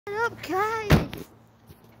up, guys?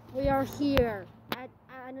 We are here. I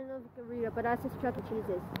don't know if you can read it, but that's just Chuck E.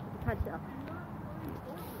 Cheese's.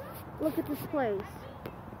 Look at this place.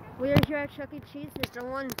 We are here at Chuck E. Cheese's. The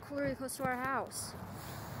one clearly close to our house.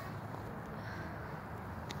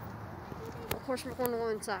 Of course, we're going to go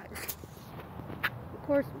inside. Of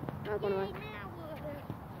course, I'm going to.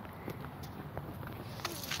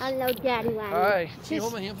 Hello, Daddy Laddy. Hi. Can you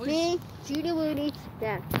hold my hand, please? Me, Judy Woody,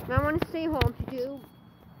 Dad. I want to stay home to do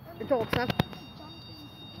adult stuff.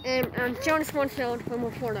 And Jonas wants to go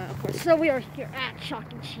from Florida, of course. So we are here at Chuck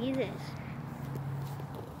E. Cheese's.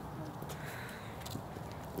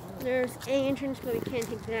 There's an entrance, but we can't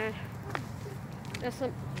take that. That's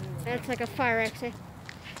like a fire exit.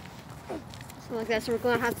 Something like that. So we're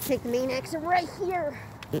going to have to take the main exit right here.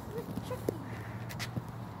 So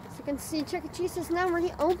you can see Chuck E. Cheese is now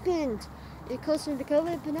already opened. It's closer to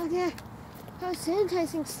COVID, but now they have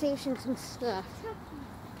sanitizing stations and stuff.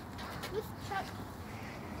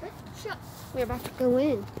 We're about to go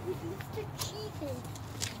in. Mr. Cheese.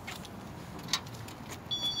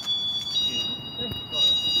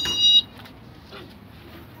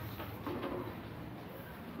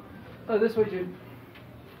 Oh, this way, Jude.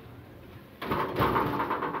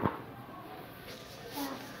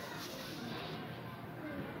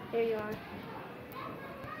 There you are.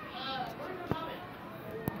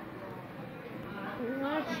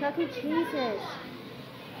 Look, Chuck E. Cheese's.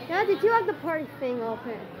 Yeah, they do have the party thing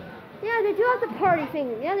open. Yeah, they do have the party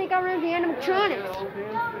thing. Yeah, they got rid of the animatronics.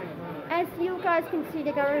 As you guys can see,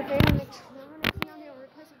 they got rid of the animatronics. Now they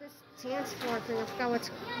replaced with this dance floor thing. I forgot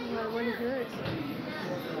what it is.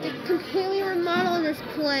 They completely remodeled this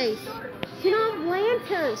place. You know,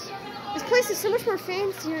 lanterns. This place is so much more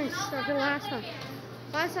fancier and stuff than last time.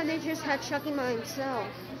 Last time they just had Chucky by himself.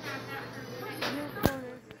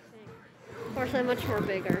 Of course, I'm much more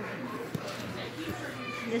bigger.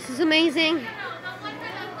 This is amazing.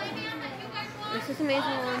 This is an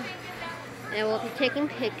amazing one. And we'll be taking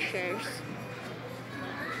pictures.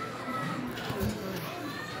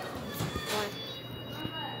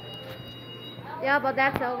 Yeah, but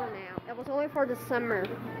that's over now. It was only for the summer.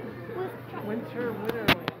 Winter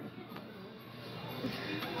Wonderland.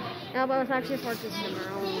 No, but it was actually for the summer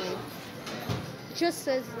only. It just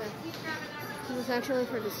says that it was actually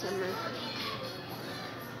for the summer.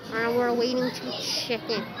 And we're waiting to check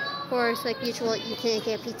in. Of course, like usual, you can't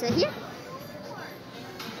get pizza here.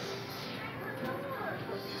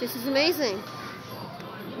 This is amazing.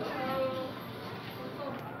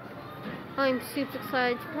 I'm super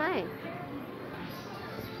excited to play.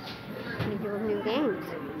 We do new games.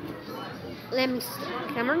 Let me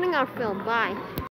stop. I'm running out of film. Bye.